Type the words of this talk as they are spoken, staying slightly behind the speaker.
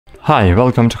Hi,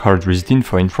 welcome to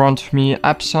HardReset.Info. In front of me,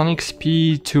 Epson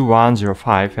XP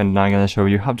 2105, and I'm gonna show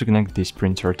you how to connect this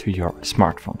printer to your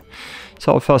smartphone.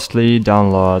 So firstly,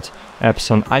 download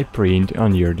Epson iPrint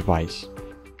on your device.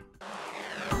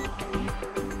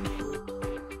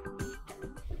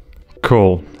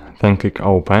 Cool, then click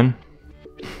open.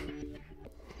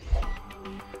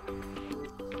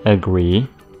 Agree.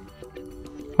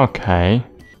 Okay.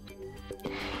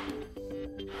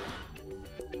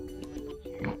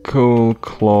 Cool,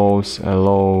 close,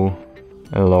 allow,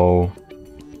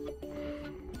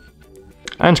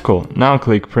 and cool. Now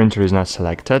click printer is not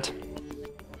selected.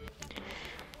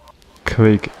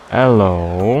 Click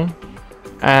allow,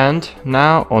 and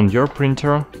now on your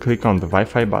printer click on the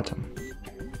Wi-Fi button.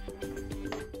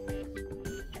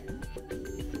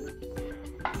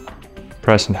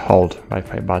 Press and hold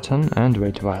Wi-Fi button and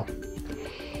wait a while.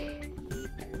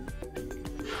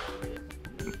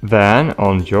 Then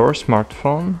on your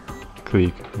smartphone,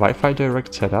 click Wi-Fi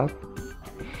Direct Setup,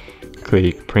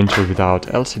 click Printer without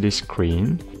LCD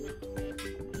screen,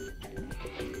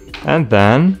 and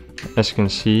then, as you can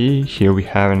see, here we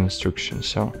have an instruction.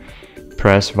 So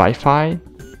press Wi-Fi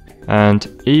and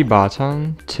E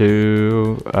button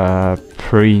to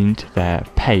print the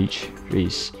page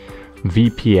with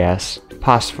VPS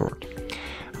password.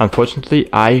 Unfortunately,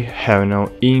 I have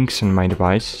no inks on my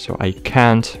device, so I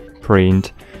can't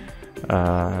print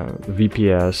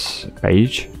VPS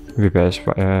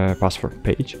password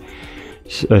page.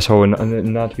 So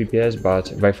not VPS, but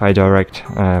Wi-Fi Direct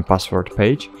password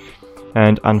page.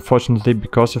 And unfortunately,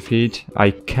 because of it,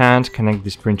 I can't connect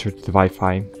this printer to the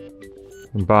Wi-Fi.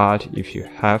 But if you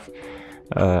have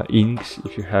inks,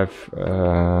 if you have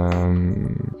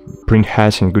print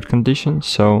heads in good condition,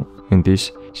 so in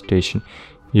this situation,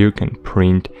 you can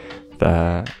print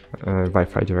the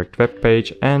Wi-Fi Direct web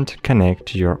page and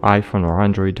connect your iPhone or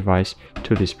Android device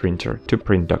to this printer to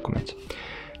print documents.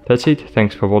 That's it.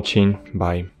 Thanks for watching.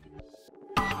 Bye.